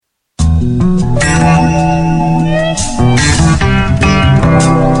I'm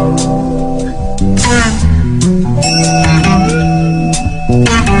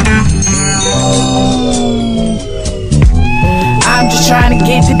just trying to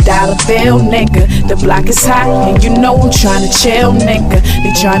get the dollar bill, nigga. The block is hot, and you know I'm trying to chill, nigga.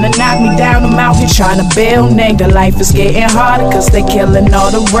 They trying to knock me down, I'm out here trying to build, nigga. Life is getting harder, cause they killing all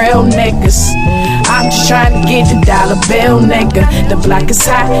the real niggas. I'm just trying to get the dollar bill, nigga. The block is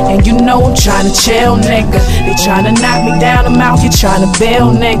hot, and you know I'm trying to chill, nigga. They trying to knock me down, I'm out here trying to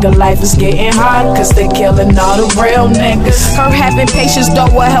build, nigga. Life is getting hard, cause they killing all the real niggas. Her having patience,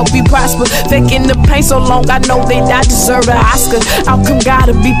 though, will help you prosper. Faking the pain so long, I know they not deserve an Oscar. Outcome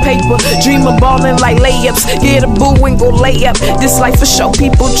gotta be paper. Dream of ballin' like layups. Get a boo and go lay up. This life will show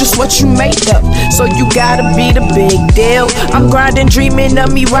people just what you made up. So you gotta be the big deal. I'm grinding, dreaming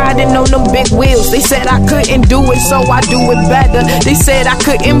of me riding on them big wheels. They said I couldn't do it, so I do it better. They said I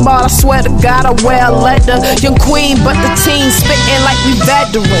couldn't ball, I swear to God I wear a leather. Young queen, but the team spitting like we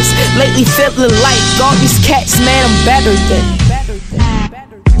veterans. Lately feeling like all these cats, man, I'm better than.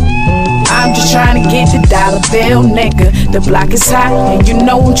 I'm just trying to get the dollar bill, nigga. The block is hot, and you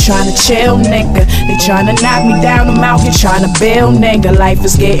know I'm trying to chill, nigga. They trying to knock me down, I'm out here trying to build, nigga. Life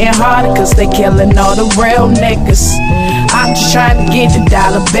is getting harder, cause they killing all the real niggas. I'm just trying to get the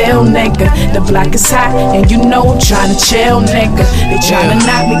dollar bill, nigga. The block is hot, and you know I'm trying to chill, nigga. They trying to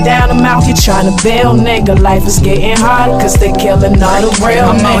knock me down, I'm out here trying to build, nigga. Life is getting harder, cause they killing all the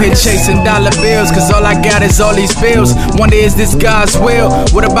real niggas. I'm out here chasing dollar bills, cause all I got is all these bills. Wonder is this God's will?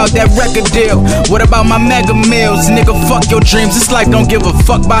 What about that record deal? What about my mega meals? Nigga, fuck your dreams. This life don't give a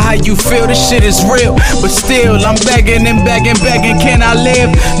fuck about how you feel. This shit is real, but still I'm begging and begging, begging. Can I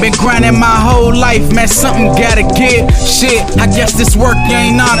live? Been grinding my whole life, man. Something gotta give. Shit, I guess this work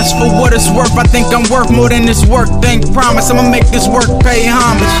ain't honest. For what it's worth, I think I'm worth more than this work thing. Promise I'ma make this work pay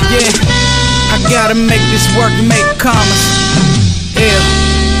homage. Yeah, I gotta make this work make commas. Yeah.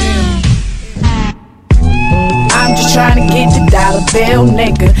 I'm just trying to get the dollar bill,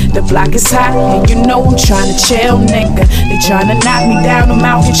 nigga. The block is hot, and you know I'm trying to chill, nigga. They trying to knock me down, I'm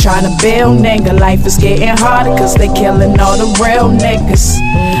out here trying to build, nigga. Life is getting harder, cause they killing all the real niggas.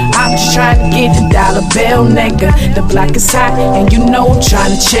 I'm just trying to get the dollar bill, nigga. The block is hot, and you know I'm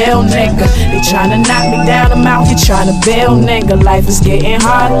trying to chill, nigga. They trying to knock me down, I'm out here trying to build, nigga. Life is getting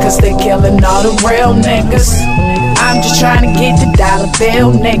harder, cause they killing all the real niggas. I'm just trying to get the dollar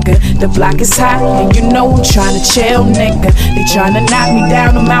bill, nigga. The block is hot, and you know I'm trying to chill, nigga. They trying to knock me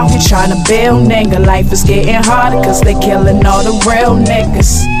down, I'm out here trying to build, nigga. Life is getting harder, cause they killing all the real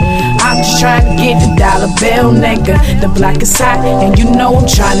niggas. I'm just trying to get the dollar bill, nigga. The block is hot, and you know I'm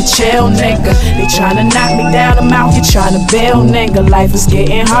trying to chill, nigga. They trying to knock me down, I'm out here trying to build, nigga. Life is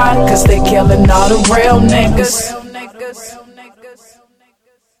getting harder, cause they killing all the real niggas.